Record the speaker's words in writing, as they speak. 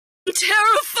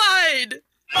terrified!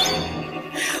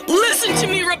 Listen to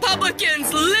me,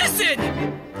 Republicans, listen!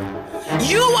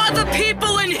 You are the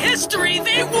people in history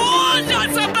they warned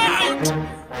us about!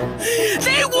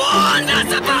 They warned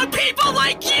us about people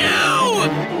like you!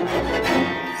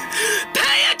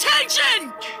 Pay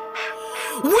attention!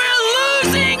 We're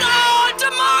losing our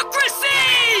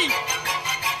democracy!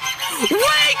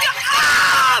 Wake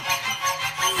up!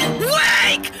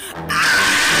 Wake up!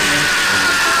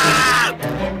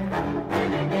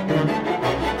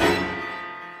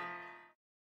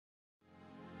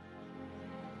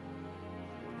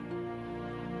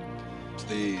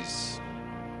 Please,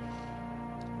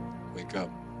 wake up.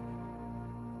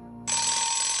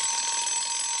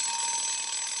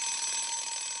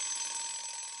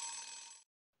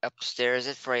 Upstairs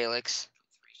at Froelich's,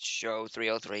 show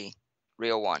 303,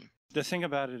 301. The thing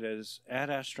about it is, Ad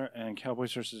Astra and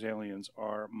Cowboys vs. Aliens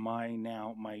are my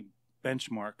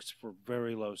benchmarks for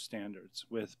very low standards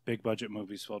with big budget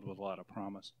movies filled with a lot of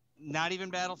promise. Not even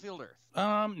Battlefield Earth.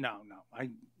 No.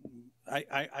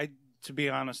 I to be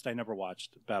honest, I never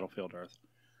watched Battlefield Earth.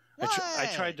 I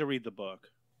tried to read the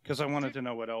book because I wanted to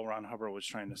know what L. Ron Hubbard was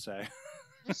trying to say.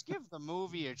 Just give the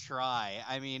movie a try.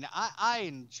 I mean, I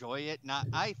enjoy it.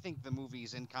 I think the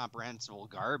movie's incomprehensible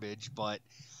garbage, but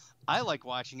I like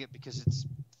watching it because it's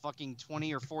fucking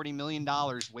 $20 or $40 million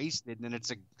wasted, and it's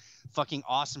a fucking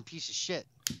awesome piece of shit.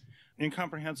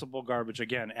 Incomprehensible garbage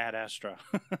again. Ad Astra.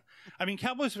 I mean,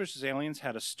 Cowboys vs. Aliens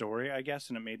had a story, I guess,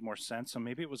 and it made more sense. So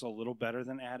maybe it was a little better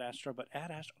than Ad Astra. But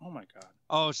Ad Astra, oh my god.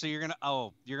 Oh, so you're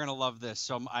gonna love this.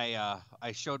 So I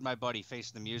showed my buddy Face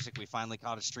the Music. We finally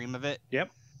caught a stream of it. Yep.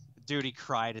 Dude, he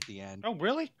cried at the end. Oh,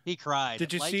 really? He cried.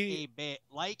 Did you see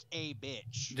like a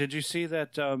bitch? Did you see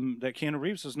that that Keanu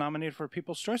Reeves was nominated for a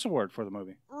People's Choice Award for the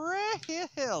movie?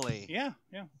 Really? Yeah.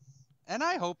 And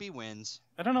I hope he wins.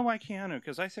 I don't know why Keanu,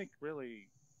 because I think really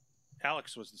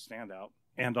Alex was the standout,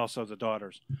 and also the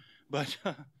daughters. But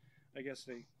I guess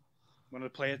they wanted to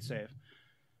play it safe.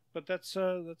 But that's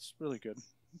really good.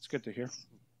 It's good to hear.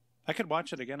 I could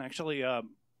watch it again. Actually,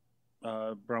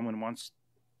 Broman wants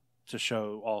to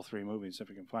show all three movies if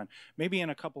we can find. Maybe in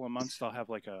a couple of months they'll have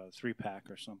like a 3-pack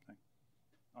or something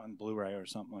on Blu-ray or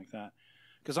something like that.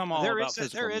 Because I'm all about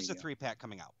physical There is a media. 3-pack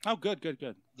coming out. Oh, good.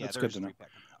 Yeah, That's there good is to a know. 3-pack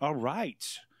coming out. All right.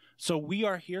 So we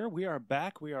are here. We are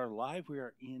back. We are live. We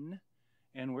are in.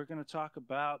 And we're going to talk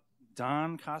about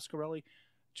Don Coscarelli.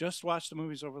 Just watched the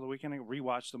movies over the weekend. I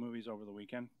rewatched the movies over the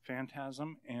weekend.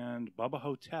 Phantasm and Bubba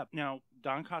Ho-Tep. Now,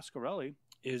 Don Coscarelli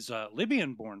is a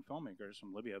Libyan-born filmmaker. He's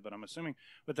from Libya, but I'm assuming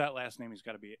with that last name, he's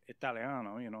got to be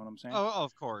Italiano. You know what I'm saying? Oh,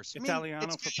 of course. Italiano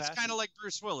for it's passion. kind of like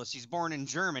Bruce Willis. He's born in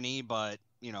Germany, but,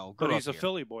 grew But up he's a here.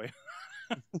 Philly boy.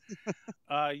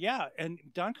 Yeah, and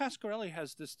Don Coscarelli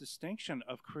has this distinction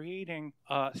of creating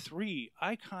 3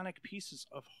 iconic pieces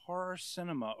of horror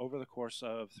cinema over the course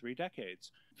of 3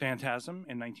 decades. Phantasm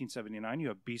in 1979, you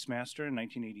have Beastmaster in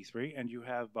 1983, and you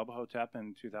have Bubba Ho-Tep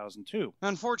in 2002.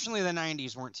 Unfortunately, the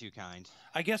 90s weren't too kind.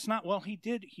 I guess not. Well, he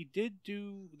did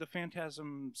do the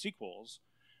Phantasm sequels,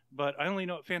 but I only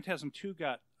know Phantasm 2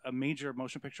 got a major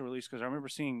motion picture release because I remember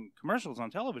seeing commercials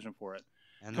on television for it.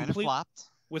 And then it flopped.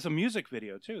 With a music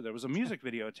video, too. There was a music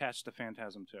video attached to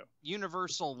Phantasm 2.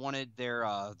 Universal wanted their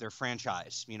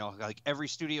franchise. Like every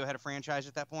studio had a franchise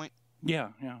at that point. Yeah.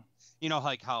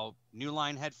 Like how New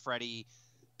Line had Freddy,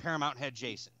 Paramount had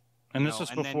Jason. And this was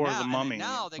before The Mummy. And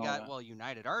now they got,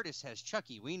 United Artists has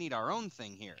Chucky. We need our own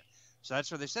thing here. So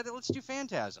that's where they said, let's do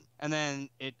Phantasm. And then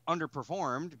it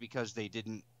underperformed because they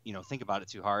didn't, think about it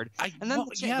too hard.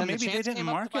 Maybe they didn't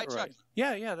market right.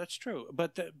 Yeah, that's true.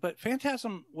 But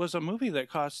Phantasm was a movie that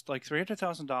cost like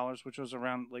 $300,000, which was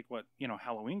around like what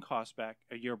Halloween cost back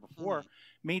a year before.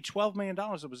 Made $12 million.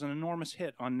 It was an enormous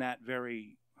hit on that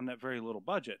very little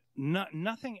budget.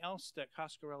 Nothing else that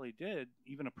Coscarelli did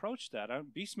even approached that.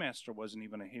 Beastmaster wasn't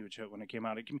even a huge hit when it came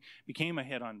out. It became a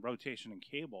hit on rotation and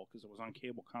cable because it was on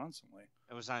cable constantly.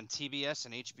 It was on TBS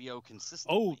and HBO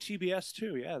consistently. Oh, TBS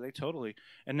too. Yeah, they totally.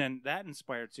 And then that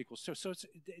inspired sequels too. So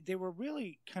they were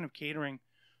really kind of catering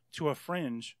to a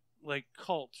fringe, like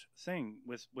cult thing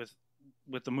with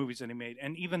the movies that he made.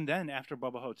 And even then, after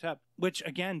Bubba Ho-Tep, which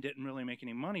again didn't really make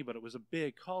any money, but it was a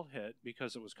big cult hit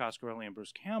because it was Coscarelli and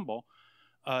Bruce Campbell,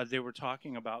 they were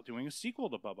talking about doing a sequel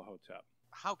to Bubba Ho-Tep.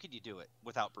 How could you do it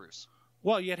without Bruce?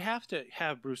 Well, you'd have to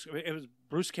have Bruce.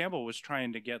 Bruce Campbell was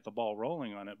trying to get the ball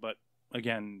rolling on it, but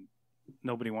again,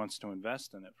 nobody wants to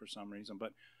invest in it for some reason.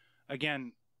 But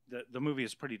again, the movie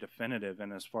is pretty definitive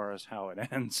in as far as how it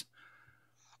ends.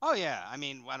 Oh yeah, I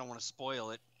mean, I don't want to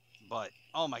spoil it, but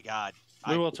oh my God.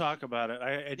 We will talk about it.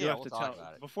 I do have we'll to talk tell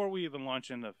about it. Before we even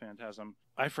launch into Phantasm,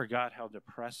 I forgot how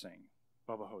depressing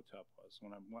Bubba Ho-Tep was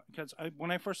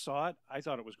when I first saw it. I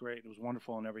thought it was great. It was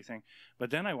wonderful and everything. But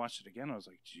then I watched it again. I was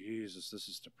like, Jesus, this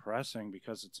is depressing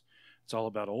because it's all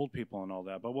about old people and all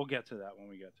that. But we'll get to that when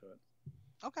we get to it.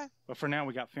 Okay. But for now,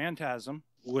 we got Phantasm,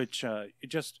 which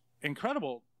just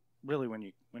incredible, really, when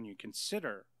you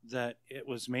consider that it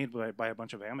was made by a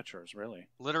bunch of amateurs, really.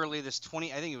 Literally, this I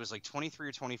think it was like 23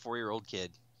 or 24-year-old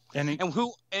kid, and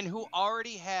who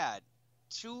already had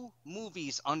 2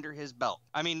 movies under his belt.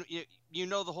 I mean, you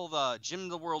know the whole Jim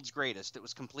the World's Greatest. It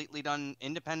was completely done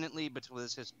independently, but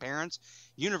with his parents.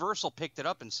 Universal picked it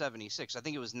up in '76. I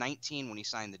think it was 19 when he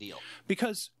signed the deal.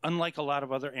 Because unlike a lot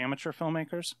of other amateur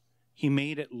filmmakers, he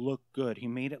made it look good. He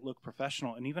made it look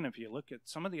professional. And even if you look at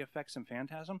some of the effects in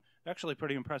Phantasm, they're actually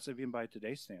pretty impressive even by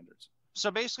today's standards. So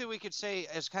basically, we could say,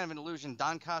 as kind of an illusion,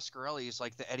 Don Coscarelli is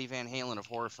like the Eddie Van Halen of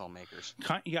horror filmmakers.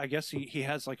 Yeah, I guess he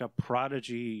has like a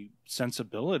prodigy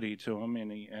sensibility to him,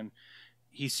 and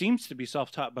he seems to be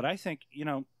self-taught. But I think,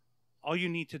 all you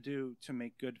need to do to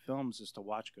make good films is to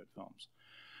watch good films.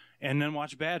 And then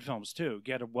watch bad films, too.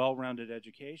 Get a well-rounded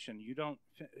education. You don't,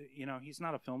 he's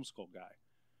not a film school guy.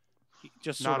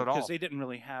 Not at all. Because they didn't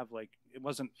really have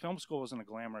film school wasn't a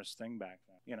glamorous thing back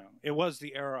then. It was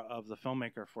the era of the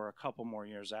filmmaker for a couple more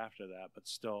years after that, but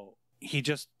still, he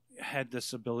just had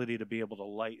this ability to be able to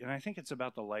light. And I think it's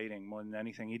about the lighting more than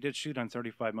anything. He did shoot on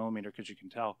 35 millimeter because you can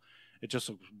tell it just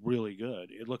looks really good.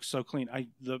 It looks so clean.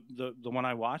 The one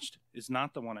I watched is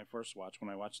not the one I first watched when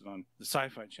I watched it on the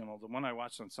Sci-Fi Channel. The one I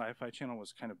watched on Sci-Fi Channel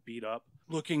was kind of beat up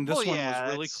looking. This one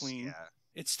was really clean. Yeah.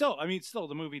 It's still,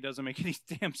 the movie doesn't make any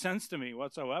damn sense to me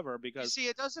whatsoever because... You see,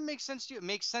 it doesn't make sense to you. It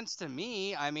makes sense to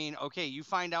me. I mean, okay, you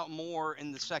find out more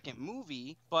in the second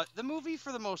movie, but the movie,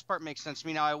 for the most part, makes sense to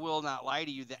me. Now, I will not lie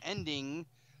to you. The ending,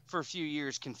 for a few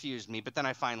years, confused me, but then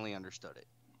I finally understood it.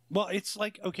 Well, it's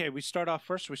like, okay, we start off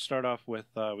with,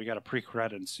 we got a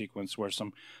pre-credit sequence where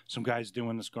some guy's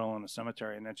doing this girl in the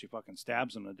cemetery and then she fucking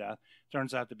stabs him to death.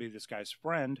 Turns out to be this guy's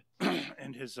friend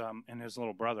and his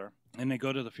little brother. And they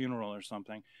go to the funeral or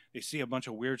something. They see a bunch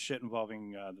of weird shit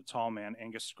involving the tall man,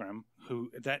 Angus Scrimm,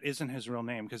 who, that isn't his real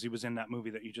name because he was in that movie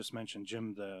that you just mentioned,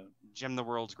 Jim the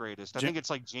World's Greatest. I think it's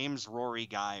like James Rory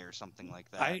Guy or something like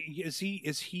that. Is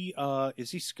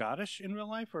he Scottish in real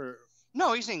life or?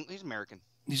 No, he's American.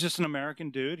 He's just an American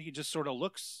dude. He just sort of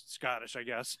looks Scottish, I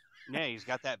guess. Yeah, he's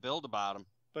got that build about him.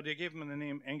 But they gave him the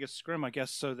name Angus Scrimm, I guess,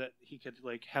 so that he could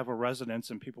have a residence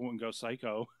and people wouldn't go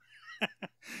psycho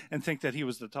and think that he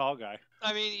was the tall guy.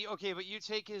 I mean, okay, but you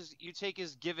take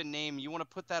his given name, you want to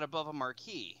put that above a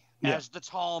marquee as the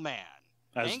tall man.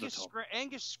 Angus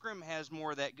Scrimm has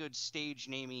more of that good stage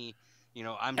namey,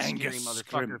 I'm Angus scary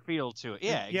motherfucker Scrimm feel to it.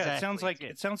 Yeah, exactly.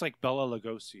 It sounds like Bela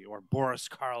Lugosi or Boris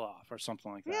Karloff or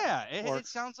something like that. Yeah, it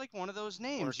sounds like one of those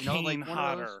names. Or Kane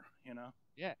Hodder,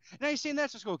 Yeah. Now you seen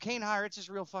that's just go Kane Hodder. It's his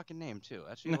real fucking name too.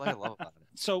 That's what I love about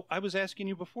it. So I was asking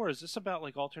you before, is this about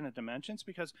alternate dimensions?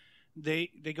 Because they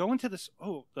go into this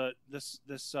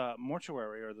this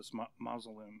mortuary or this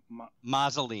mausoleum.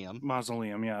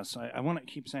 Mausoleum. Yes, I want to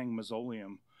keep saying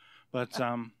mausoleum. But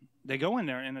they go in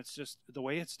there, and it's just the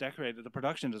way it's decorated, the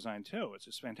production design too. It's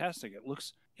just fantastic. It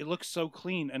looks so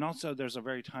clean, and also there's a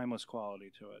very timeless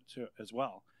quality to it too, as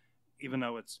well. Even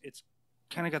though it's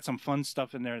kind of got some fun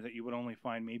stuff in there that you would only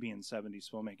find maybe in 70s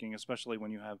filmmaking, especially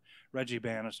when you have Reggie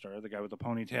Bannister, the guy with the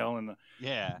ponytail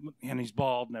and he's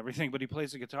bald and everything, but he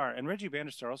plays the guitar. And Reggie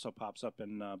Bannister also pops up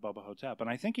in Bubba Ho-Tep, and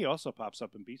I think he also pops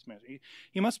up in Beastmaster.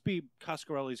 He must be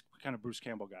Coscarelli's kind of Bruce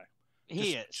Campbell guy.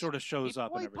 He is. Sort of shows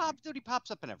up and everything. He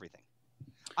pops up in everything.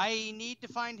 I need to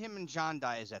find him and John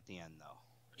dies at the end, though.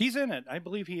 He's in it. I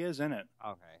believe he is in it.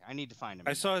 Okay, I need to find him.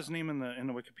 I saw his name in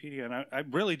the Wikipedia, and I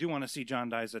really do want to see John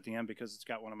dies at the end because it's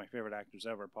got one of my favorite actors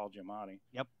ever, Paul Giamatti,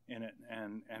 in it,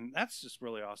 and that's just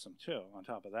really awesome too. On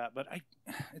top of that, but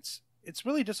it's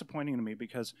really disappointing to me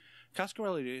because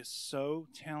Coscarelli is so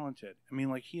talented. I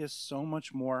mean, he is so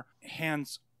much more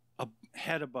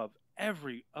head above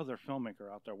every other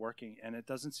filmmaker out there working, and it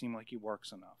doesn't seem like he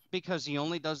works enough. Because he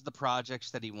only does the projects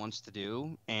that he wants to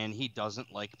do, and he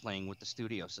doesn't like playing with the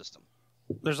studio system.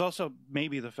 There's also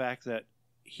maybe the fact that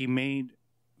he made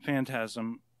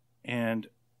Phantasm, and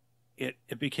it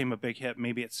became a big hit.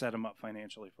 Maybe it set him up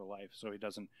financially for life, so he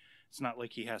doesn't... It's not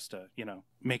like he has to,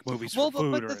 make movies for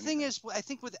food. But the thing is, I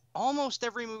think with almost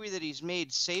every movie that he's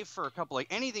made, save for a couple,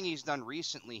 anything he's done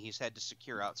recently, he's had to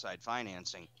secure outside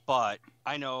financing. But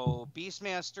I know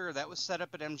Beastmaster, that was set up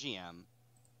at MGM,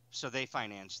 so they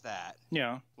financed that.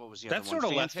 Yeah. What was the other one? That's sort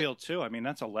of left field too. I mean,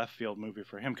 that's a left field movie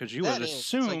for him because you would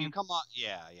assume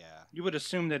you would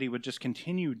assume that he would just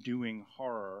continue doing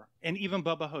horror, and even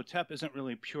Bubba Ho-Tep isn't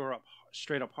really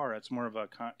straight up horror. It's more of a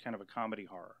kind of a comedy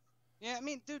horror. Yeah, I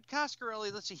mean, dude,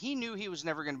 Coscarelli, let's see, he knew he was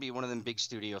never going to be one of them big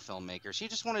studio filmmakers.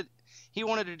 He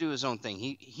wanted to do his own thing.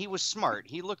 He was smart.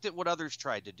 He looked at what others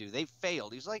tried to do. They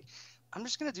failed. He's like, I'm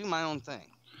just going to do my own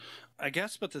thing. I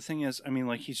guess, but the thing is, I mean,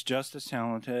 like, he's just as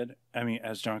talented, I mean,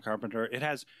 as John Carpenter. It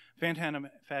has,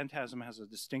 Phantasm has a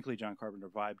distinctly John Carpenter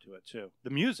vibe to it, too.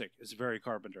 The music is very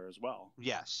Carpenter as well.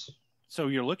 Yes. So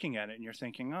you're looking at it and you're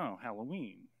thinking, oh,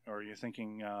 Halloween, or you're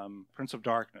thinking Prince of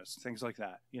Darkness, things like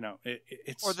that. You know,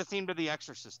 it's or the theme to The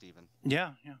Exorcist, even.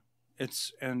 Yeah.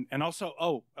 It's and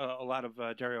also a lot of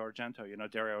Dario Argento. You know,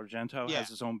 Dario Argento has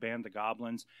his own band, the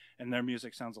Goblins, and their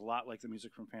music sounds a lot like the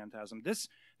music from Phantasm. This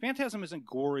Phantasm isn't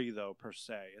gory though per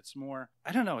se. It's more,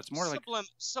 I don't know. It's more like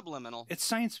subliminal. It's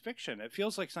science fiction. It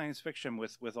feels like science fiction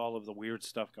with all of the weird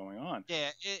stuff going on. Yeah,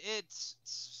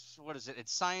 it's what is it?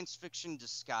 It's science fiction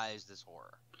disguised as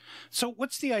horror. So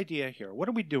what's the idea here? What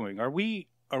are we doing? Are we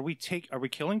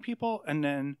killing people, and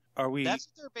then are we? That's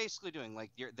what they're basically doing.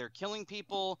 Like they're killing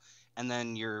people, and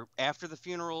then after the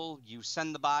funeral, you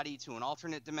send the body to an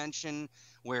alternate dimension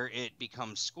where it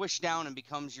becomes squished down and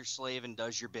becomes your slave and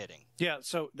does your bidding. Yeah,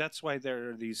 so that's why there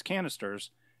are these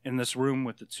canisters in this room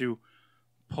with the two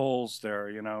poles there.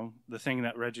 You know, the thing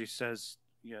that Reggie says,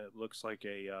 yeah, it looks like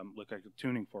a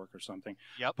tuning fork or something.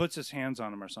 Yep. Puts his hands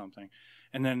on them or something.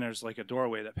 And then there's like a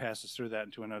doorway that passes through that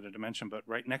into another dimension. But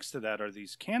right next to that are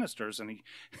these canisters, and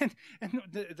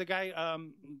the guy,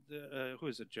 who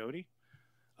is it, Jody?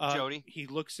 Jody. He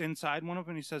looks inside one of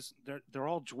them and he says, "They're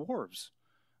all dwarves,"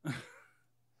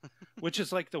 which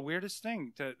is like the weirdest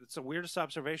thing. It's the weirdest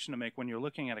observation to make when you're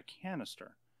looking at a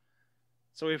canister.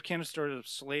 So we have canisters of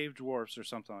slave dwarfs or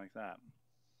something like that.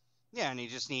 Yeah, and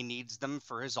he needs them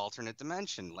for his alternate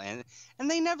dimension, and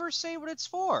they never say what it's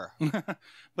for.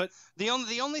 But the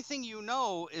only thing you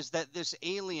know is that this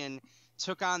alien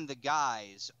took on the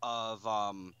guise of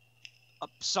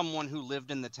someone who lived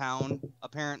in the town,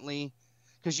 apparently,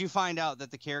 because you find out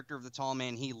that the character of the tall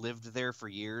man, he lived there for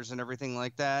years and everything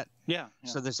like that. Yeah.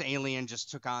 So this alien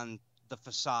just took on the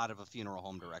facade of a funeral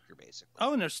home director, basically.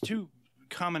 Oh, and there's two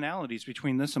commonalities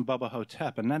between this and Bubba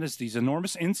Ho-Tep, and that is these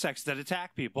enormous insects that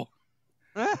attack people.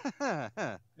 Isn't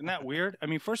that weird? I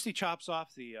mean, first he chops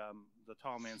off the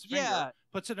tall man's finger,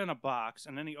 puts it in a box,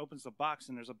 and then he opens the box,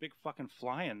 and there's a big fucking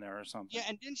fly in there or something. Yeah,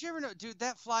 and didn't you ever know, dude,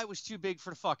 that fly was too big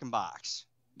for the fucking box.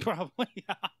 Probably,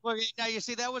 yeah. Well, now you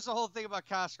see, that was the whole thing about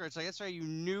Coscar. It's like, that's right, you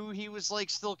knew he was, like,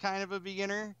 still kind of a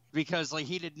beginner, because, like,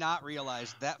 he did not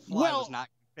realize that fly was not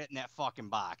fit in that fucking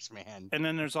box, man. And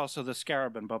then there's also the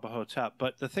scarab and Bubba Ho-Tep.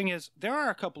 But the thing is, there are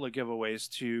a couple of giveaways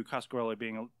to Coscarelli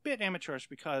being a bit amateurish,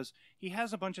 because he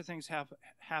has a bunch of things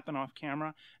happen off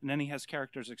camera, and then he has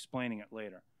characters explaining it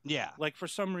later. Yeah. Like, for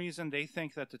some reason, they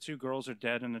think that the two girls are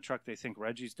dead in the truck. They think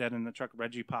Reggie's dead in the truck.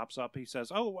 Reggie pops up. He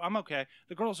says, "Oh, I'm okay.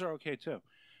 The girls are okay, too."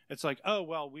 It's like, oh,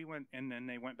 well, we went, and then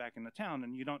they went back into town,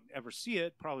 and you don't ever see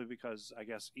it, probably because, I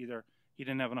guess, either he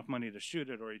didn't have enough money to shoot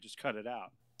it, or he just cut it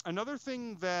out. Another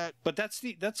thing that... But that's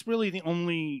really the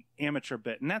only amateur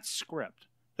bit, and that's script.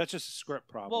 That's just a script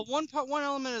problem. Well, one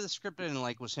element of the script I didn't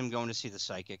like was him going to see the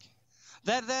psychic.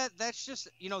 That's just,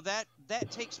 you know, that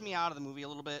takes me out of the movie a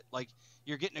little bit. Like,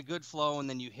 you're getting a good flow, and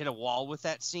then you hit a wall with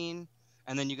that scene,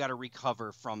 and then you got to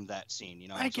recover from that scene, you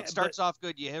know? So it starts off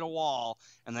good, you hit a wall,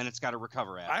 and then it's got to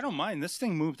recover after. I don't mind. This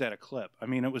thing moved at a clip. I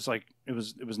mean, it was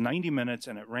 90 minutes,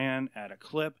 and it ran at a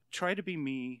clip. Try to be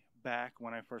me. Back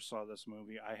when I first saw this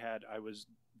movie, I was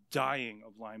dying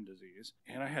of Lyme disease,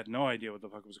 and I had no idea what the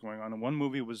fuck was going on. And one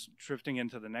movie was drifting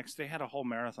into the next. They had a whole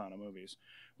marathon of movies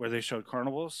where they showed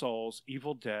Carnival of Souls,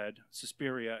 Evil Dead,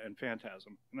 Suspiria, and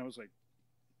Phantasm. And I was like,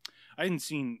 I hadn't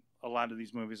seen a lot of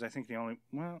these movies. I think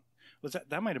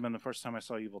that might have been the first time I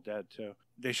saw Evil Dead too.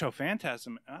 They show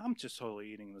Phantasm, and I'm just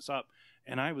totally eating this up.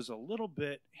 And I was a little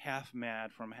bit half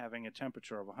mad from having a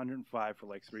temperature of 105 for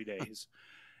like 3 days.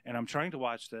 And I'm trying to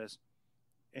watch this,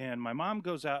 and my mom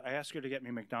goes out. I ask her to get me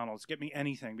McDonald's, get me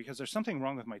anything, because there's something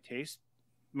wrong with my taste,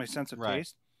 my sense of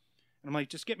taste. And I'm like,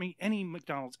 just get me any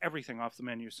McDonald's, everything off the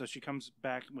menu. So she comes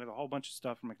back with a whole bunch of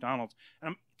stuff from McDonald's, and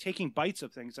I'm taking bites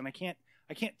of things, and I can't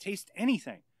taste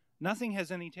anything. Nothing has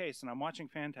any taste. And I'm watching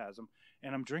Phantasm,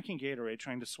 and I'm drinking Gatorade,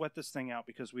 trying to sweat this thing out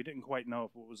because we didn't quite know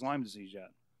if it was Lyme disease yet.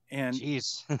 And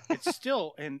jeez. It's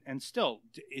still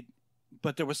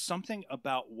But there was something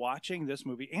about watching this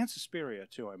movie, and Suspiria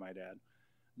too, I might add,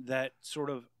 that sort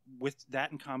of, with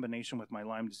that in combination with my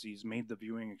Lyme disease, made the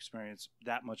viewing experience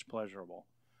that much pleasurable,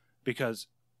 because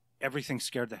everything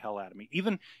scared the hell out of me.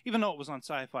 Even though it was on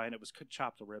Sci-Fi and it was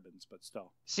chopped to ribbons, but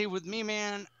still. See, with me,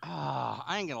 man,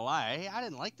 I ain't gonna lie, I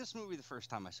didn't like this movie the first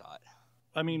time I saw it.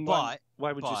 I mean, why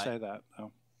would you say that,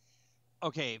 though?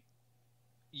 Okay,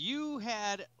 you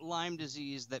had Lyme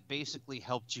disease that basically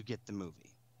helped you get the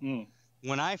movie. Mm.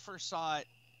 When I first saw it,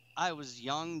 I was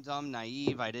young, dumb,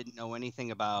 naive. I didn't know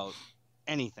anything about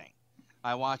anything.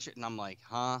 I watch it and I'm like,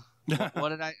 huh? What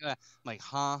did I? I'm like,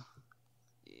 huh?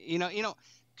 You know,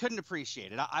 couldn't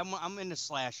appreciate it. I'm into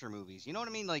slasher movies. You know what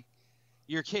I mean? Like,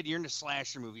 you're a kid, you're into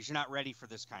slasher movies. You're not ready for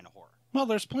this kind of horror. Well,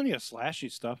 there's plenty of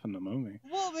slashy stuff in the movie.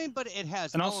 Well, I mean, but it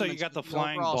has. And also, you got the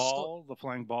flying ball, the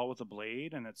flying ball with a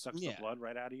blade, and it sucks the blood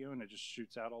right out of you, and it just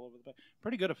shoots out all over the place.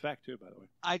 Pretty good effect too, by the way.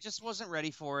 I just wasn't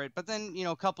ready for it. But then,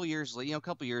 a couple years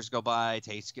go by,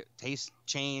 taste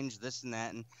change, this and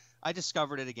that, and I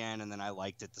discovered it again, and then I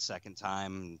liked it the second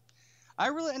time. And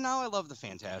now I love the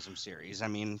Phantasm series. I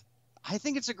mean, I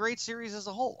think it's a great series as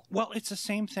a whole. Well, it's the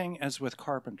same thing as with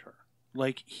Carpenter.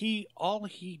 Like all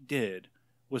he did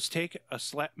was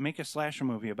make a slasher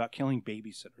movie about killing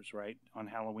babysitters, right, on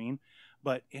Halloween,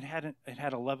 but it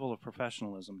had a level of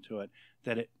professionalism to it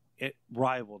that it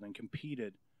rivaled and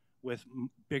competed with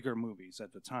bigger movies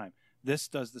at the time. This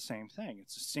does the same thing.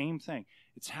 It's the same thing.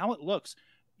 It's how it looks.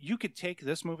 You could take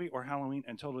this movie or Halloween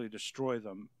and totally destroy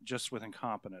them just with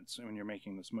incompetence when you're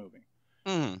making this movie.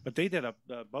 Mm. But they did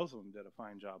both of them did a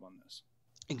fine job on this.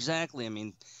 Exactly. I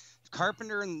mean,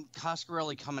 Carpenter and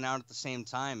Coscarelli coming out at the same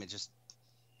time, it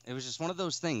was just one of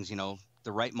those things,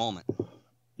 the right moment.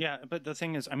 Yeah, but the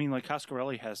thing is, I mean, like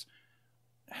Coscarelli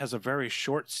has a very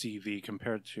short CV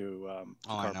compared to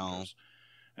I know.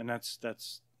 And that's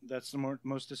the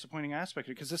most disappointing aspect,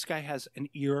 because this guy has an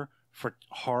ear for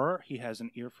horror. He has an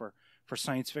ear for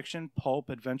science fiction, pulp,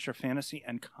 adventure, fantasy,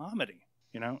 and comedy.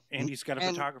 And he's got a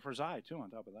photographer's eye too. On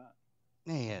top of that,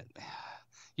 yeah,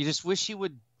 you just wish he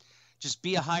would just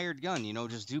be a hired gun.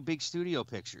 Just do big studio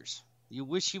pictures. You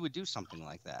wish he would do something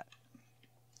like that.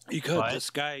 He could. But this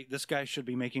guy should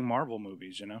be making Marvel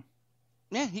movies.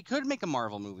 Yeah, he could make a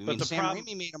Marvel movie. I mean, Sam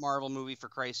Raimi made a Marvel movie, for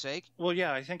Christ's sake. Well,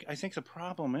 yeah, I think the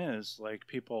problem is like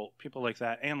people like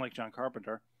that, and like John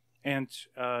Carpenter and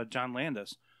John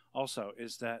Landis also,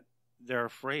 is that they're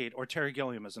afraid, or Terry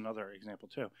Gilliam is another example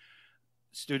too.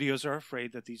 Studios are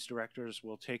afraid that these directors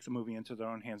will take the movie into their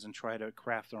own hands and try to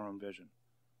craft their own vision.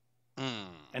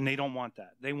 And they don't want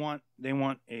that. They want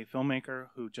a filmmaker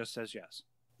who just says yes.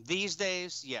 These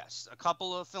days, yes. A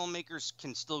couple of filmmakers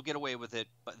can still get away with it,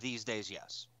 but these days,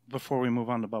 yes. Before we move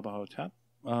on to Bubba Ho-Tep,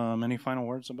 any final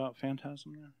words about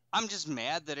Phantasm there? I'm just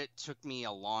mad that it took me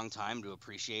a long time to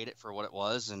appreciate it for what it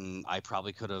was, and I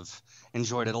probably could have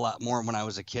enjoyed it a lot more when I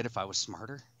was a kid if I was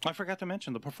smarter. I forgot to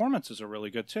mention the performances are really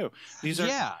good too. These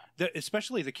are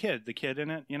especially the kid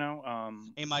in it.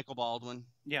 A. Michael Baldwin.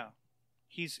 Yeah,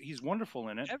 he's wonderful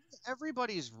in it.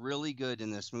 Everybody's really good in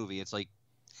this movie. It's like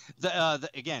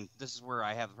again, this is where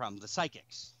I have a problem. The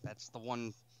psychics. That's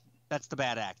the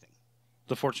bad acting.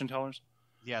 The fortune tellers.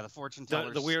 Yeah, the fortune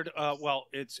tellers. The weird.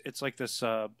 It's like this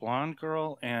blonde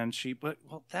girl, and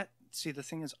the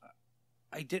thing is,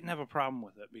 I didn't have a problem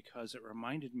with it because it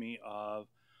reminded me of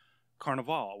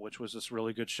Carnival, which was this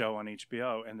really good show on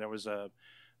HBO, and there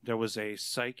was a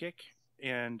psychic,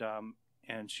 and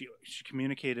she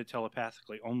communicated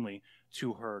telepathically only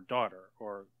to her daughter,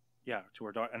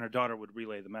 and her daughter would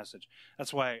relay the message.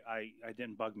 That's why I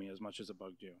didn't bug me as much as it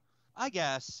bugged you. I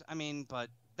guess. I mean, but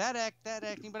that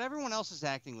acting, but everyone else's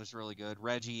acting was really good.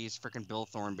 Reggie's, freaking Bill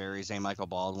Thornbury's, A. Michael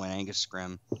Baldwin, Angus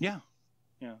Scrimm. Yeah.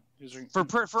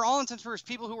 For all intents and purposes,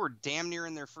 people who were damn near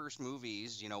in their first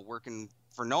movies, working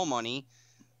for no money,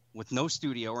 with no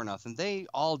studio or nothing, they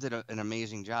all did an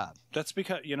amazing job. That's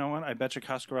because, you know what? I bet you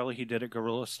Coscarelli, he did it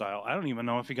guerrilla style. I don't even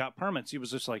know if he got permits. He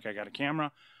was just like, I got a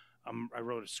camera, I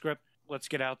wrote a script. Let's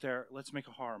get out there. Let's make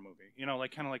a horror movie.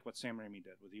 Kind of like what Sam Raimi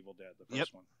did with Evil Dead, the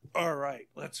first one. All right,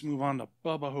 let's move on to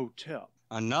Bubba Ho-Tep.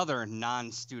 Another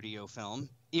non-studio film.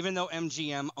 Even though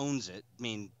MGM owns it, I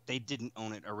mean, they didn't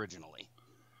own it originally.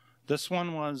 This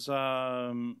one was, it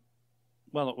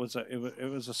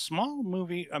was a small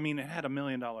movie. I mean, it had $1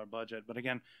 million budget, but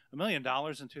again, $1 million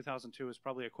in 2002 is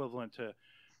probably equivalent to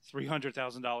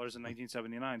 $300,000 in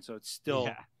 1979. So it's still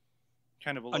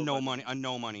kind of a no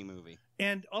money movie.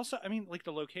 And also, I mean, like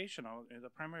the location, the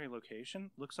primary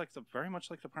location looks like very much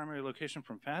like the primary location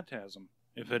from Phantasm.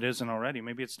 If it isn't already,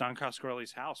 maybe it's Don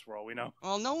Coscarelli's house for all we know.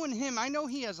 Well, knowing him, I know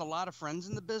he has a lot of friends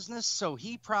in the business, so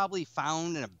he probably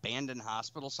found an abandoned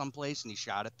hospital someplace and he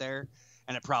shot it there,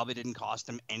 and it probably didn't cost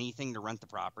him anything to rent the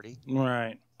property.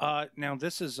 Right. Now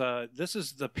this is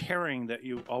the pairing that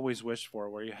you always wished for,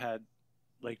 where you had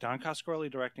like Don Coscarelli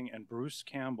directing and Bruce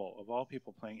Campbell, of all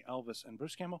people, playing Elvis. And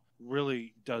Bruce Campbell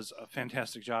really does a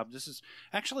fantastic job. This is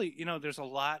actually, there's a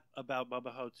lot about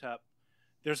Bubba Ho-Tep.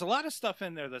 There's a lot of stuff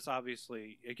in there that's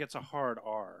obviously, it gets a hard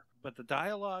R. But the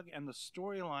dialogue and the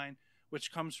storyline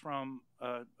which comes from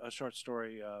a short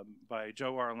story by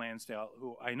Joe R. Lansdale,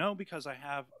 who I know because I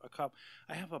have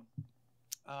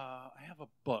a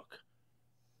book,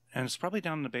 and it's probably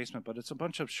down in the basement, but it's a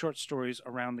bunch of short stories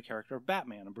around the character of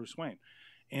Batman and Bruce Wayne,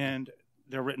 and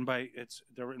they're written by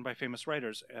famous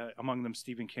writers, among them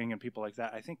Stephen King and people like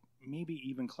that. I think maybe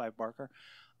even Clive Barker,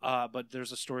 but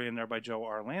there's a story in there by Joe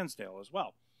R. Lansdale as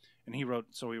well, and he wrote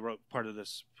part of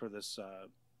this for this.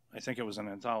 I think it was an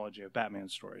anthology of Batman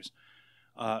stories.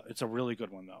 It's a really good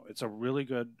one, though. It's a really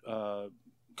good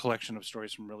collection of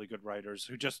stories from really good writers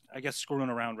who just, I guess, screwing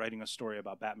around writing a story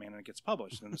about Batman, and it gets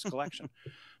published in this collection.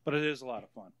 But it is a lot of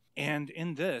fun. And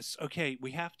in this, okay,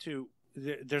 we have to...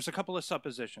 There's a couple of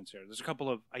suppositions here. There's a couple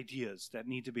of ideas that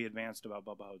need to be advanced about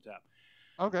Bubba Ho-Tep.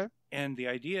 Okay. And the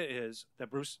idea is that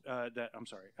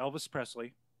Elvis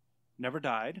Presley never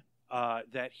died,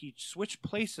 that he switched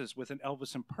places with an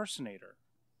Elvis impersonator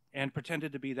and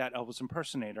pretended to be that Elvis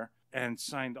impersonator and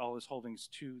signed all his holdings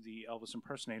to the Elvis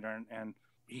impersonator. And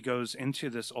he goes into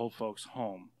this old folks'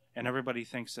 home, and everybody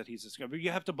thinks that he's this guy. But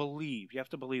you have to believe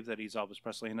that he's Elvis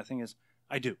Presley. And the thing is,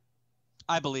 I do.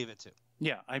 I believe it too.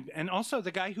 Yeah. And also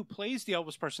the guy who plays the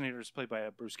Elvis impersonator is played by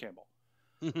Bruce Campbell.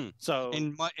 So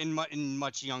in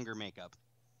much younger makeup.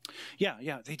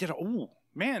 Yeah. They did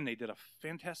a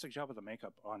fantastic job of the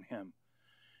makeup on him.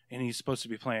 And he's supposed to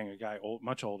be playing a guy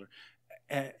much older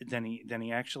than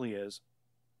he actually is.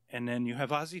 And then you have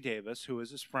Ossie Davis, who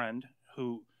is his friend,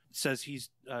 who says he's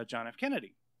John F.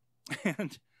 Kennedy.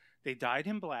 And they dyed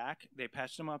him black. They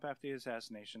patched him up after the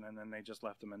assassination, and then they just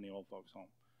left him in the old folks' home.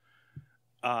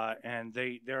 And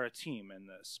they're a team in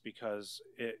this because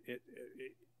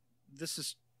this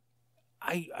is...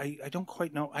 I don't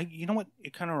quite know. You know what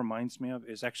it kind of reminds me of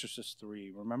is Exorcist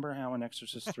 3. Remember how in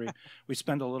Exorcist 3 we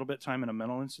spend a little bit of time in a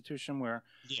mental institution where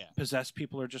possessed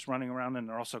people are just running around and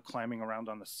they're also climbing around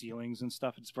on the ceilings and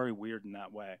stuff? It's very weird in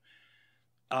that way.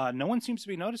 No one seems to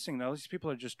be noticing, though. These people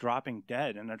are just dropping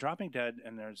dead, and they're dropping dead,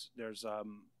 and there's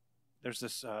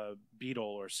this beetle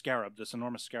or scarab, this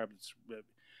enormous scarab that's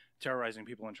terrorizing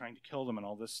people and trying to kill them and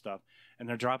all this stuff. And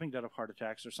they're dropping dead of heart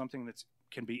attacks or something that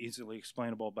can be easily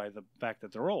explainable by the fact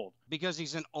that they're old. Because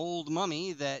he's an old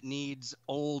mummy that needs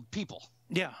old people.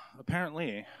 Yeah,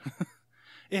 apparently.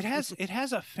 It has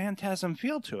a Phantasm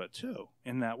feel to it, too,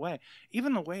 in that way.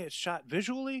 Even the way it's shot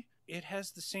visually, it has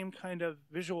the same kind of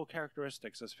visual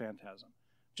characteristics as Phantasm.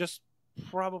 Just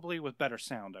probably with better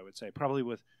sound, I would say. Probably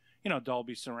with,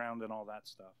 Dolby Surround and all that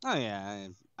stuff. Oh, yeah.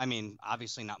 I mean,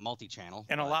 obviously not multi-channel.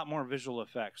 And a lot more visual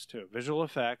effects, too. Visual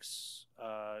effects,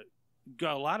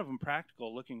 got a lot of them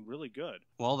practical, looking really good.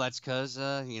 Well, that's because,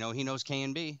 he knows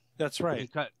K&B. That's right.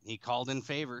 He called in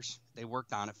favors. They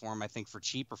worked on it for him, I think, for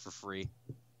cheap or for free.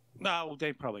 No,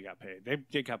 they probably got paid.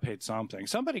 They got paid something.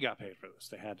 Somebody got paid for this.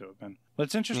 They had to have been. But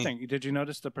it's interesting. Did you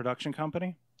notice the production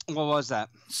company? What was that?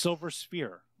 Silver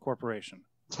Sphere Corporation.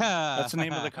 That's the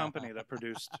name of the company that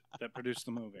produced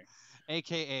the movie.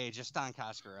 AKA just Don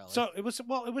Coscarelli. So it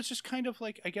was just kind of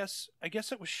like, I guess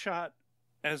it was shot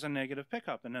as a negative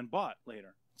pickup and then bought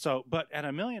later. So, but at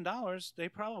 $1 million, they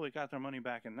probably got their money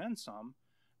back and then some.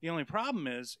 The only problem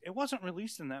is it wasn't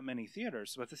released in that many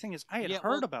theaters. But the thing is, I had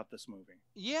heard about this movie.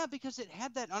 Yeah, because it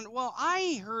had that.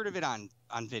 I heard of it on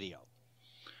video.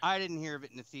 I didn't hear of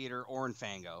it in the theater or in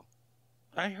Fango.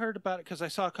 I heard about it because I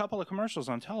saw a couple of commercials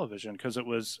on television because it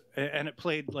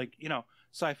played like,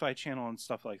 Sci-Fi Channel and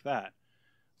stuff like that.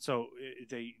 So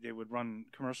they would run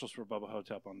commercials for Bubba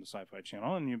Ho-Tep on the Sci-Fi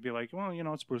Channel, and you'd be like, well,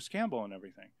 it's Bruce Campbell and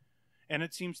everything. And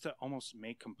it seems to almost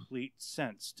make complete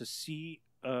sense to see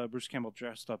Bruce Campbell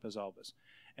dressed up as Elvis.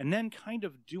 And then kind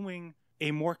of doing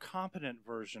a more competent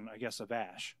version, I guess, of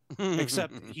Ash.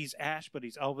 Except he's Ash, but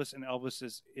he's Elvis, and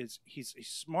Elvis he's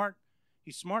smart.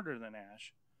 He's smarter than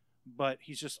Ash. But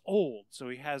he's just old, so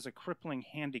he has a crippling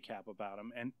handicap about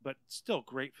him, but still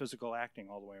great physical acting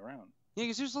all the way around. Yeah,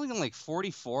 because he was only like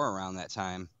 44 around that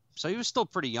time, so he was still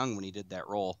pretty young when he did that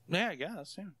role. Yeah, I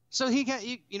guess. Yeah. So he got,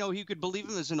 you could believe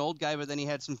him as an old guy, but then he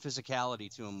had some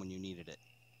physicality to him when you needed it.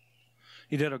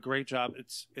 He did a great job.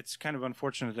 It's kind of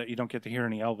unfortunate that you don't get to hear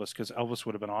any Elvis, because Elvis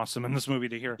would have been awesome in this movie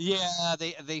to hear. Yeah,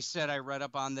 they said, I read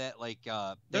up on that, like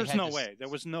there's no way. There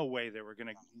was no way they were going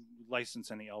to license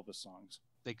any Elvis songs.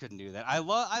 They couldn't do that. I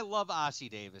love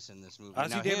Ossie Davis in this movie.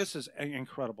 Ossie Davis is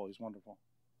incredible. He's wonderful.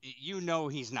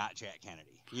 He's not Jack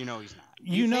Kennedy. He's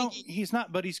not. He's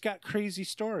not, but he's got crazy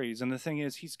stories. And the thing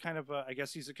is, he's kind of I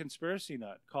guess he's a conspiracy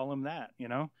nut. Call him that,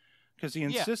 because he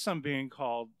insists on being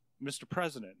called Mr.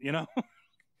 President,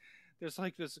 There's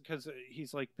like this, because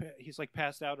he's like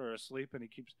passed out or asleep, and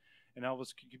and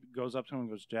Elvis goes up to him and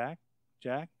goes, Jack,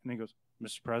 and he goes,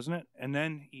 Mr. President, and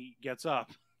then he gets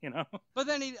up you know. But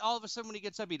then all of a sudden when he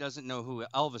gets up, he doesn't know who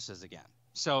Elvis is again.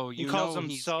 So he calls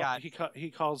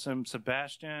him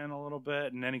Sebastian a little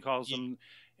bit, and then he calls him,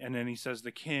 and then he says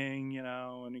the king, you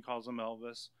know, and he calls him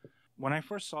Elvis. When I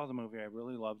first saw the movie, I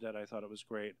really loved it. I thought it was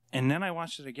great. And then I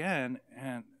watched it again,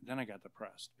 and then I got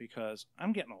depressed because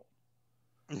I'm getting old.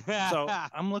 So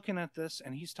I'm looking at this,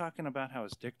 and he's talking about how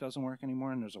his dick doesn't work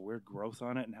anymore, and there's a weird growth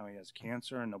on it, and how he has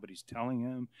cancer, and nobody's telling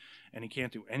him, and he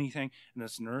can't do anything. And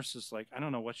this nurse is like, I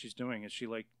don't know what she's doing. Is she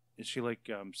like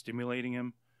stimulating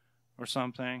him or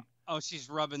something? Oh, she's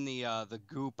rubbing the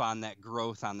goop on that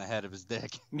growth on the head of his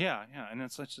dick. Yeah, and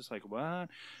it's just like, what?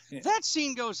 That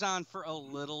scene goes on for a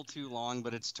little too long,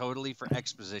 but it's totally for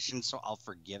exposition, so I'll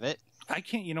forgive it.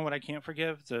 You know what I can't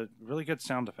forgive? The really good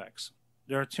sound effects.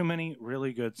 There are too many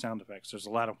really good sound effects. There's a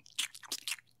lot of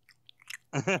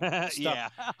stuff. Yeah.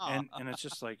 and it's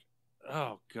just like,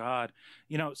 oh God.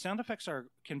 You know, sound effects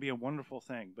can be a wonderful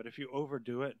thing, but if you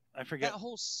overdo it, I forget. That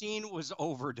whole scene was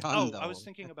overdone, though. I was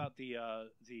thinking about the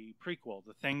prequel,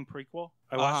 the Thing prequel.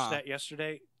 I watched that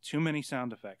yesterday. Too many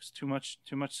sound effects. Too much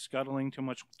scuttling, too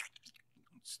much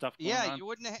stuff going on. You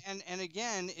wouldn't and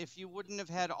again, if you wouldn't have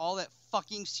had all that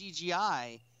fucking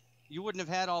CGI, you wouldn't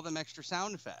have had all them extra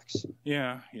sound effects.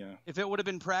 Yeah. If it would have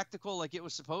been practical like it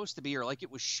was supposed to be, or like it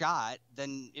was shot,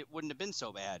 then it wouldn't have been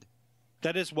so bad.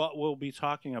 That is what we'll be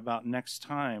talking about next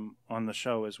time on the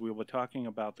show, is we'll be talking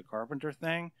about the Carpenter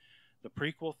thing, the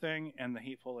prequel thing, and the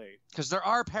Hateful Eight. Because there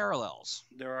are parallels.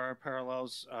 There are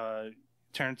parallels.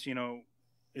 Tarantino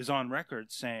is on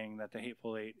record saying that the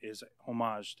Hateful Eight is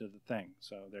homage to the Thing.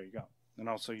 So there you go. And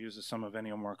also uses some of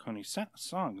Ennio Morricone's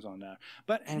songs on that.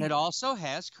 And it also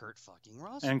has Kurt fucking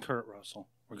Russell. And Kurt Russell.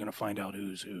 We're going to find out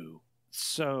who's who.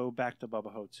 So back to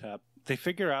Bubba Ho-Tep. They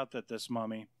figure out that this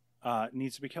mummy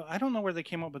needs to be killed. I don't know where they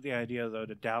came up with the idea, though,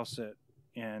 to douse it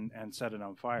and set it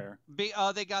on fire.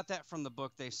 They got that from the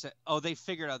book. They said, they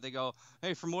figured out. They go,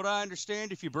 hey, from what I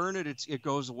understand, if you burn it, it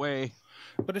goes away.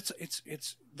 But it's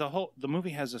the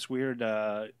movie has this weird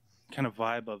kind of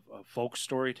vibe of folk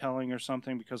storytelling or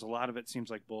something, because a lot of it seems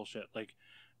like bullshit. Like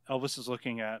Elvis is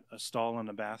looking at a stall in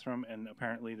the bathroom, and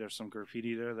apparently there's some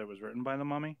graffiti there that was written by the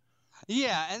mummy.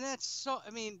 Yeah, and that's so.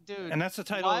 I mean, dude. And that's the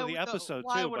title of the episode too.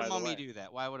 Why would a mummy do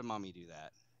that? Why would a mummy do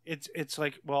that? It's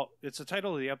like, well, it's the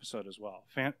title of the episode as well.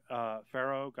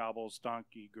 Pharaoh, Gobbles,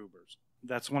 Donkey, Goobers.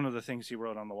 That's one of the things he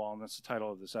wrote on the wall, and that's the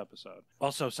title of this episode.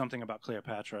 Also, something about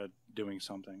Cleopatra doing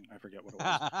something. I forget what it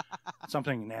was.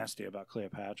 Something nasty about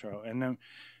Cleopatra. And then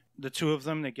the two of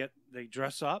them, they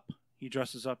dress up. He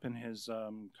dresses up in his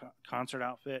concert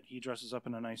outfit. He dresses up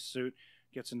in a nice suit,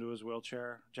 gets into his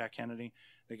wheelchair, Jack Kennedy.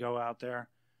 They go out there.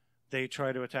 They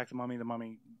try to attack the mummy. The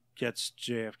mummy gets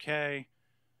JFK.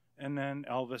 And then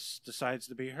Elvis decides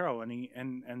to be a hero.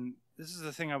 And this is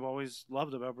the thing I've always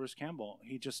loved about Bruce Campbell.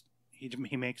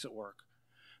 He makes it work.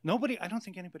 I don't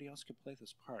think anybody else could play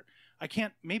this part.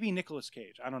 Maybe Nicolas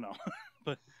Cage. I don't know.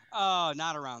 But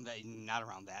not around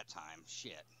that time.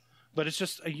 Shit. But it's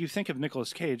just, you think of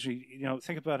Nicolas Cage,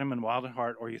 think about him in Wild at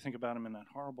Heart, or you think about him in that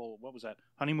horrible, what was that,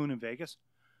 Honeymoon in Vegas?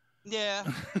 Yeah.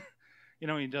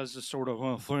 He does this sort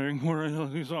of thing where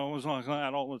he's always like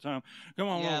that all the time. Come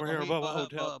on over here, Bubba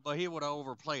Ho-Tep. But he would have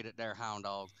overplayed it there, Hound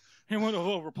Dog. He would have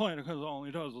overplayed it because all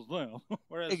he does is laugh.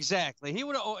 Exactly. He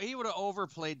would have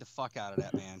overplayed the fuck out of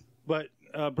that, man. But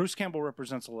Bruce Campbell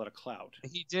represents a lot of clout.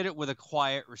 He did it with a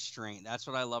quiet restraint. That's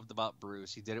what I loved about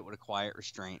Bruce. He did it with a quiet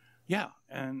restraint. Yeah,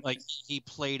 and like he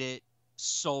played it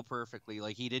so perfectly.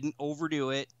 Like he didn't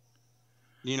overdo it.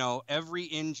 Every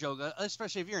in-joke,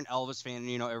 especially if you're an Elvis fan and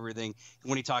you know everything.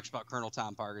 When he talks about Colonel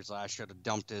Tom Parker's, I should have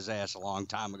dumped his ass a long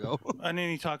time ago. And then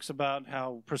he talks about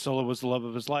how Priscilla was the love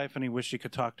of his life, and he wished he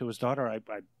could talk to his daughter. I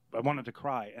wanted to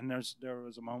cry, and there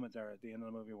was a moment there at the end of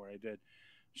the movie where I did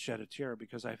shed a tear,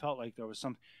 because I felt like there was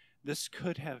this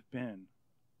could have been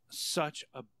such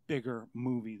a bigger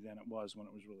movie than it was when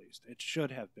it was released. It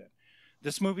should have been.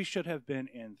 This movie should have been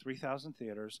in 3,000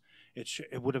 theaters.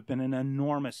 It would have been an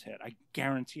enormous hit. I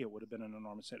guarantee it would have been an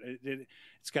enormous hit.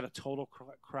 It's got a total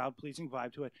crowd-pleasing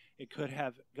vibe to it. It could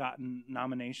have gotten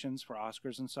nominations for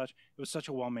Oscars and such. It was such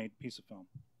a well-made piece of film.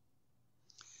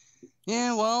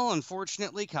 Yeah, well,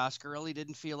 unfortunately, Coscarelli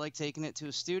didn't feel like taking it to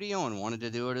a studio and wanted to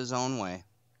do it his own way.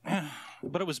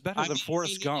 But it was better than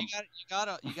Forrest Gump.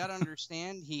 You gotta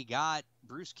understand, he got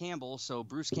Bruce Campbell, so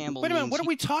Bruce Campbell. Wait a minute, what are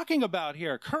we talking about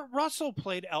here? Kurt Russell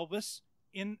played Elvis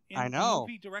in a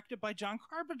movie directed by John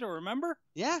Carpenter, remember?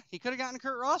 Yeah, he could have gotten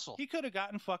Kurt Russell. He could have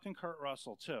gotten fucking Kurt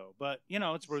Russell, too. But,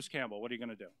 it's Bruce Campbell. What are you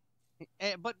going to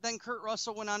do? But then Kurt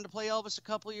Russell went on to play Elvis a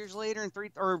couple years later,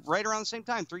 or right around the same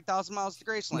time, 3,000 Miles to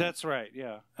Graceland. That's right,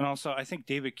 yeah. And also, I think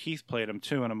David Keith played him,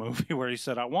 too, in a movie where he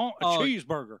said, I want a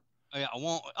cheeseburger. Oh, yeah, I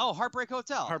want. Oh, Heartbreak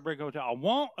Hotel. Heartbreak Hotel. I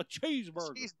want a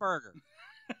cheeseburger. Cheeseburger.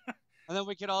 And then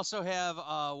we could also have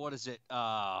what is it?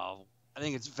 I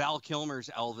think it's Val Kilmer's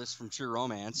Elvis from True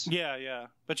Romance. Yeah.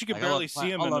 But you can barely see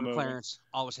him in the movie. Clarence.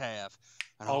 Always have.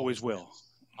 And always will.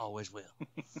 Always will.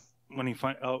 When he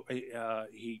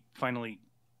finally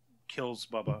kills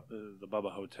Bubba, the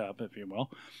Bubba Ho-Tep, if you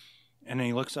will, and then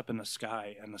he looks up in the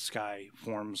sky, and the sky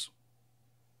forms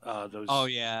those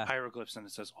hieroglyphs, and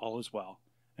it says "All is well,"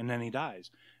 and then he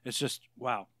dies. It's just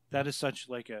wow. That is such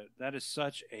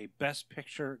a best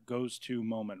picture goes to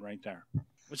moment right there,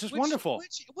 which is wonderful.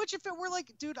 Which if it were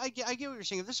like, dude, I get what you're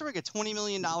saying. If this were like a $20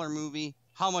 million movie,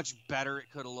 how much better it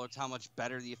could have looked, how much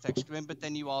better the effects could have been. But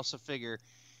then you also figure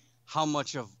how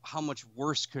much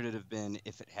worse could it have been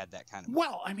if it had that kind of.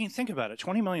 Well, I mean, think about it.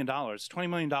 $20 million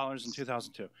in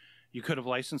 2002. You could have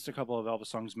licensed a couple of Elvis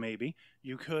songs, maybe.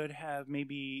 You could have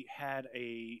maybe had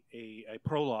a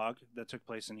prologue that took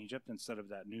place in Egypt instead of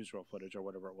that newsreel footage or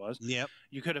whatever it was. Yep.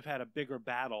 You could have had a bigger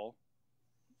battle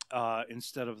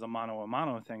instead of the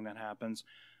mano-a-mano thing that happens.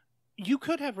 You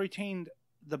could have retained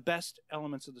the best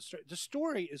elements of the story. The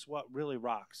story is what really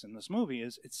rocks in this movie.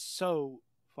 It's so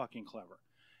fucking clever.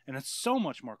 And it's so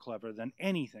much more clever than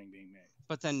anything being made.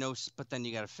 But then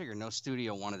you got to figure no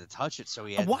studio wanted to touch it, so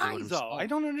he had to do it himself. Though? I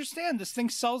don't understand. This thing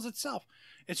sells itself.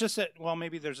 It's just that, well,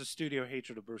 maybe there's a studio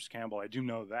hatred of Bruce Campbell. I do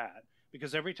know that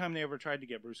because every time they ever tried to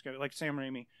get Bruce Campbell, like Sam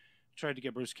Raimi tried to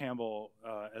get Bruce Campbell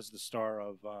as the star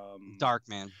of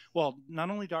Darkman. Well, not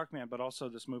only Darkman, but also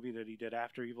this movie that he did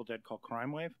after Evil Dead called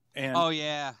Crime Wave. And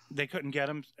they couldn't get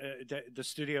him. The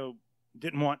studio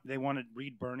didn't want. They wanted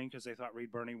Reed Birney because they thought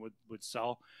Reed Birney would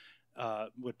sell,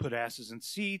 would put asses in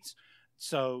seats.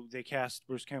 So they cast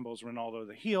Bruce Campbell as Ronaldo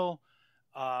the heel,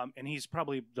 and he's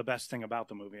probably the best thing about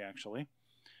the movie, actually.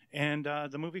 And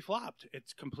the movie flopped.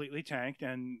 It's completely tanked,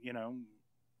 and,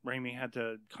 Raimi had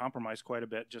to compromise quite a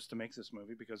bit just to make this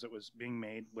movie because it was being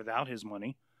made without his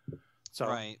money.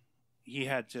 So he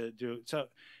had to do it. So,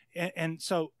 and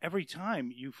so every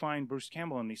time you find Bruce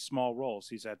Campbell in these small roles,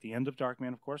 he's at the end of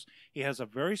Darkman, of course. He has a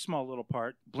very small little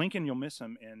part. Blink and you'll miss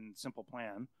him in Simple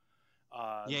Plan.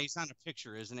 He's not in a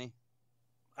picture, isn't he?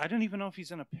 I don't even know if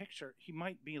he's in a picture. He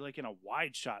might be like in a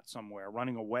wide shot somewhere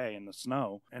running away in the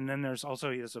snow. And then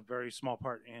he has a very small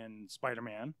part in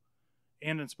Spider-Man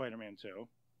and in Spider-Man 2.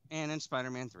 And in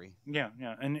Spider-Man 3. Yeah.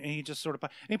 And he just sort of...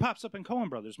 And he pops up in Coen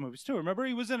Brothers movies too. Remember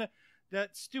he was in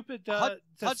that stupid...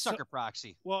 Hudsucker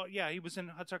Proxy. Well, yeah, he was in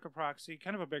Hudsucker Proxy,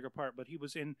 kind of a bigger part, but he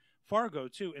was in Fargo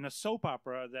too, in a soap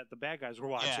opera that the bad guys were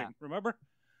watching. Yeah. Remember?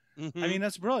 Mm-hmm. I mean,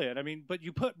 that's brilliant. I mean, but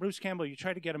you put Bruce Campbell, you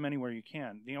try to get him anywhere you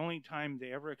can. The only time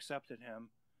they ever accepted him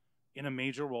in a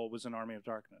major role was in Army of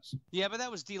Darkness. Yeah, but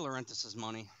that was De Laurentiis'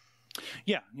 money.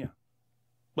 Yeah.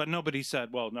 But nobody said,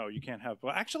 well, no, you can't have...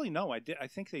 Well, actually, no, I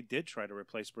think they did try to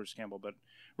replace Bruce Campbell, but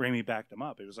Raimi backed him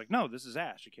up. It was like, no, this is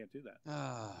Ash. You can't do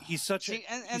that. He's such a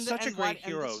great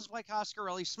hero. And this is why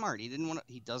Coscarelli's smart.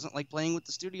 He doesn't like playing with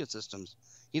the studio systems.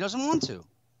 He doesn't want to.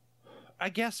 I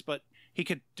guess, but he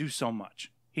could do so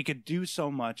much. He could do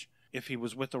so much if he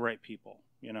was with the right people,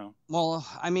 Well,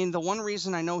 I mean, the one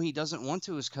reason I know he doesn't want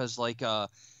to is because, the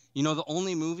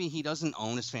only movie he doesn't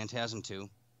own is Phantasm 2.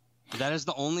 That is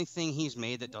the only thing he's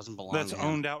made that doesn't belong to him. That's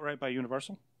owned outright by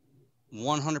Universal?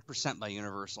 100% by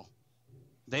Universal.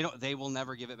 They will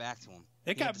never give it back to him.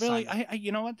 It got really...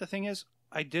 you know what? The thing is,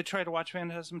 I did try to watch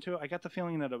Phantasm 2. I got the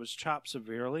feeling that it was chopped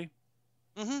severely.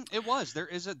 Mm-hmm. It was. There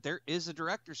is a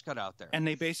director's cut out there. And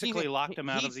they basically locked him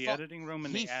out of the editing room,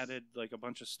 and they added like a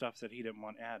bunch of stuff that he didn't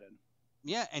want added.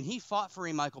 Yeah, and he fought for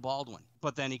a Michael Baldwin,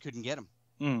 but then he couldn't get him.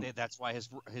 That's why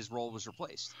his role was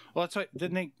replaced. Well, that's why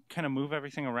didn't they kind of move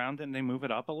everything around? Didn't they move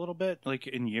it up a little bit, like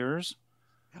in years?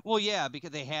 Well, yeah,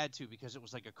 because they had to, because it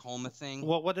was like a coma thing.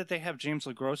 Well, what did they have James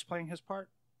LaGrosse playing his part?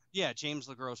 Yeah, James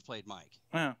LaGrosse played Mike.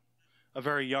 Yeah, a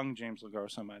very young James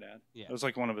LaGrosse, I might add. Yeah, it was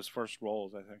like one of his first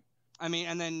roles, I think. I mean,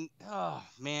 and then, oh,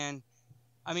 man.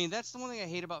 I mean, that's the one thing I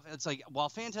hate about it's like, while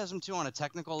Phantasm 2 on a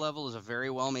technical level is a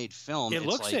very well-made film. It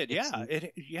looks like,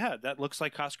 that looks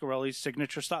like Coscarelli's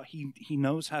signature style. He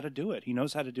knows how to do it. He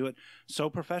knows how to do it so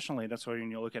professionally. That's why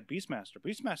when you look at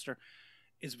Beastmaster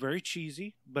is very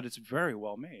cheesy, but it's very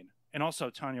well made. And also,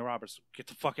 Tanya Roberts, get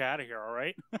the fuck out of here, all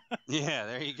right? Yeah,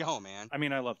 there you go, man. I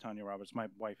mean, I love Tanya Roberts. My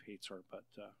wife hates her, but,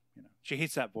 she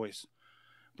hates that voice.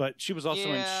 But she was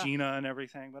also in Sheena and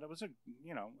everything. But it was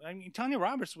Tanya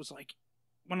Roberts was like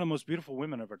one of the most beautiful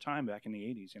women of her time back in the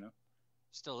 80s,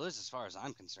 Still is, as far as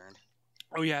I'm concerned.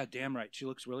 Oh, yeah, damn right. She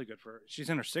looks really good for her. She's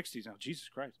in her 60s now. Jesus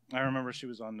Christ. I remember she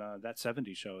was on that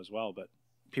 70s show as well, but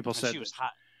people said she was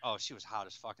hot. Oh, she was hot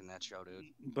as fuck in that show,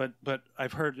 dude. But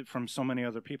I've heard it from so many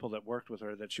other people that worked with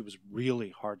her that she was really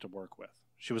hard to work with.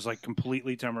 She was like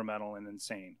completely temperamental and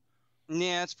insane.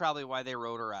 Yeah, that's probably why they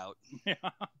wrote her out. Yeah,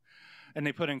 and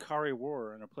they put in Kari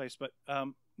War in her place. But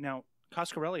now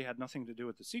Coscarelli had nothing to do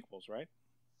with the sequels, right?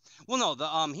 Well,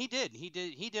 no, he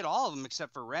did all of them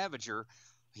except for Ravager.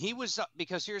 He was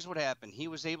because here's what happened. He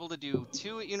was able to do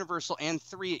 2 at Universal and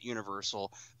 3 at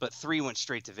Universal, but 3 went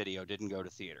straight to video, didn't go to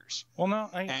theaters. Well, no,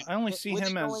 I only see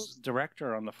him as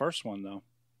director on the first one, though.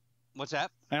 What's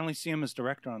that? I only see him as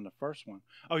director on the first one.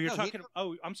 Oh,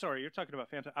 oh, I'm sorry. You're talking about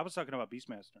Phantasm. I was talking about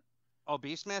Beastmaster. Oh,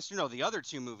 Beastmaster? No, the other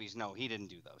 2 movies, no, he didn't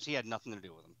do those. He had nothing to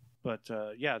do with them.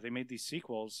 But, yeah, they made these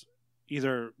sequels.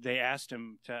 Either they asked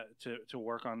him to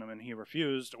work on them and he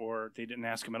refused, or they didn't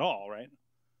ask him at all, right?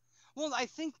 Well, I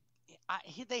think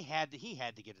he had to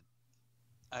get it.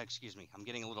 Excuse me, I'm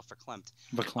getting a little verklempt.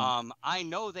 I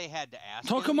know they had to ask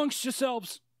Talk him. amongst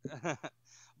yourselves.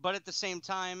 But at the same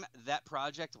time, that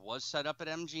project was set up at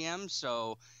MGM,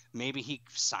 so maybe he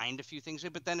signed a few things.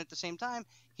 But then at the same time,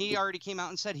 he already came out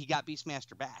and said he got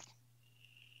Beastmaster back.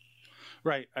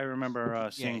 Right. I remember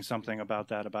seeing something about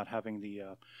that, about having the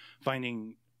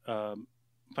finding a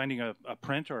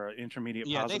print or an intermediate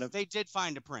positive. Yeah, they did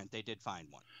find a print. They did find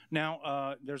one.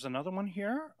 Now, there's another one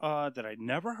here that I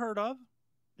never heard of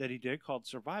that he did called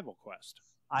Survival Quest.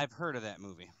 I've heard of that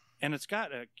movie. And it's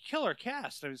got a killer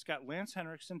cast. It's got Lance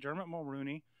Henriksen, Dermot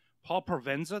Mulrooney, Paul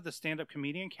Provenza, the stand-up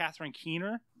comedian, Catherine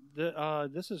Keener.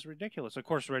 This is ridiculous. Of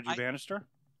course, Reggie Bannister.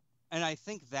 And I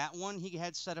think that one he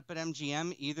had set up at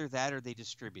MGM, either that or they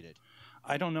distributed.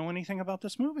 I don't know anything about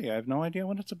this movie. I have no idea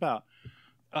what it's about.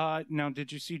 Now,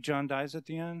 did you see John Dies at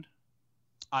the End?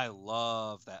 I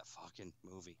love that fucking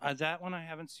movie. That one I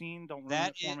haven't seen. Don't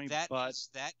ruin it for me.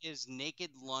 That is Naked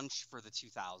Lunch for the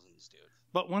 2000s, dude.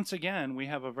 But once again, we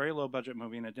have a very low-budget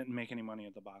movie, and it didn't make any money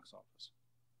at the box office.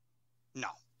 No,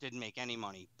 didn't make any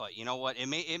money. But you know what? It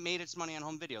made its money on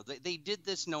home video. They did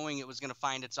this knowing it was going to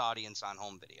find its audience on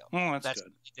home video. Oh, that's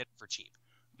good. They did it for cheap.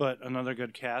 But another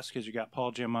good cast, because you got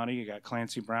Paul Giamatti, you got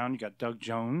Clancy Brown, you got Doug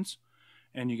Jones,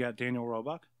 and you got Daniel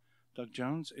Roebuck. Doug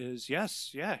Jones is,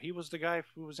 he was the guy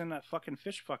who was in that fucking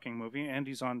fish fucking movie, and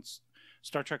he's on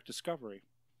Star Trek Discovery.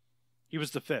 He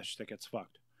was the fish that gets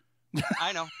fucked.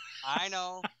 I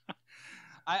know.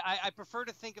 I prefer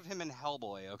to think of him in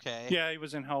Hellboy, okay? Yeah, he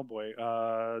was in Hellboy.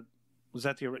 Was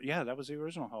that that was the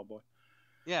original Hellboy.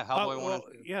 Yeah, Hellboy 1 and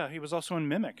 2. Yeah, he was also in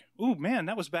Mimic. Ooh, man,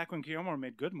 that was back when Guillermo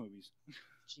made good movies.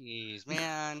 Jeez,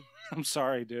 man. I'm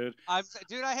sorry, dude. I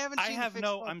haven't seen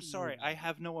I'm sorry. I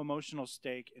have no emotional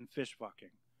stake in fish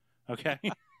fucking. Okay?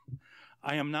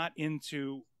 I am not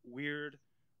into weird,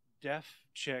 deaf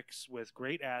chicks with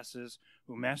great asses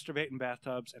who masturbate in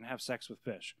bathtubs and have sex with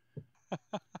fish.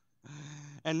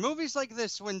 And movies like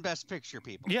this win Best Picture,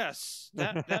 people. Yes,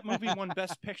 that movie won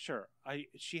Best Picture.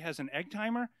 She has an egg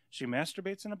timer. She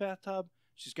masturbates in a bathtub.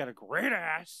 She's got a great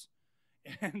ass,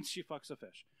 and she fucks a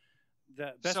fish.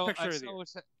 The Best Picture of the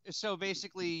year. So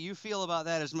basically, you feel about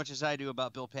that as much as I do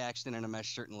about Bill Paxton in a mesh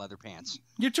shirt and leather pants.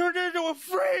 You turned into a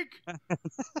freak.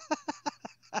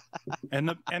 and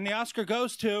the Oscar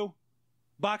goes to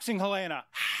Boxing Helena.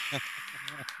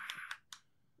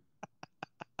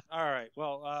 All right.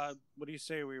 Well, what do you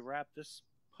say we wrap this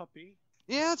puppy?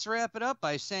 Yeah, let's wrap it up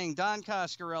by saying, Don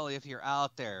Coscarelli, if you're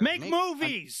out there, make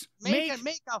movies. Make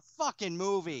a fucking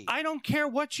movie. I don't care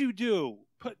what you do.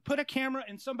 Put a camera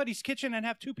in somebody's kitchen and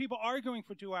have 2 people arguing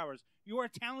for 2 hours. You are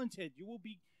talented. You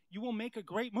will make a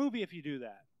great movie if you do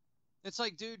that. It's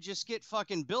like, dude, just get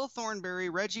fucking Bill Thornbury,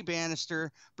 Reggie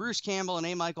Bannister, Bruce Campbell, and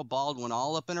A. Michael Baldwin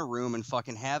all up in a room and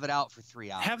fucking have it out for 3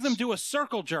 hours. Have them do a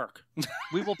circle jerk.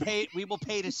 We will pay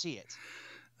to see it.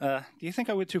 Do you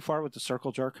think I went too far with the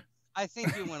circle jerk? I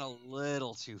think you went a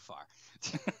little too far.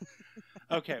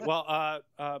 Okay, well,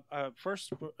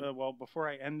 first, before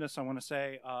I end this, I want to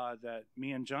say that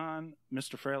me and John,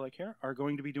 Mr. Froelich here, are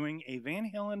going to be doing a Van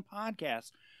Halen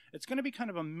podcast. It's going to be kind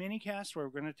of a mini cast where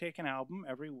we're going to take an album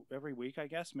every week, I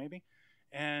guess, maybe,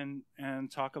 and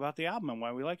talk about the album and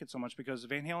why we like it so much, because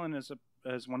Van Halen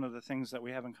is one of the things that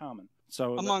we have in common.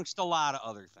 So amongst a lot of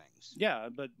other things. Yeah,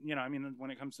 but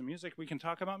when it comes to music, we can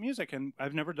talk about music, and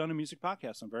I've never done a music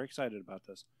podcast. I'm very excited about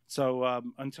this. So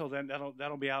until then,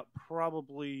 that'll be out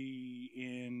probably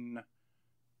in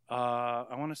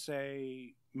I want to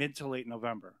say mid to late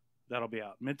November. That'll be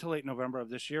out mid to late November of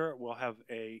this year. We'll have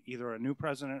either a new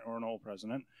president or an old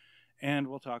president, and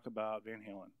we'll talk about Van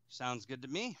Halen. Sounds good to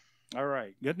me. All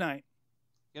right. Good night.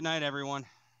 Good night, everyone.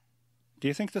 Do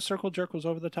you think the circle jerk was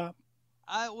over the top?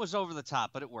 It was over the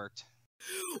top, but it worked.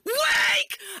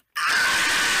 Wake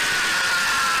up!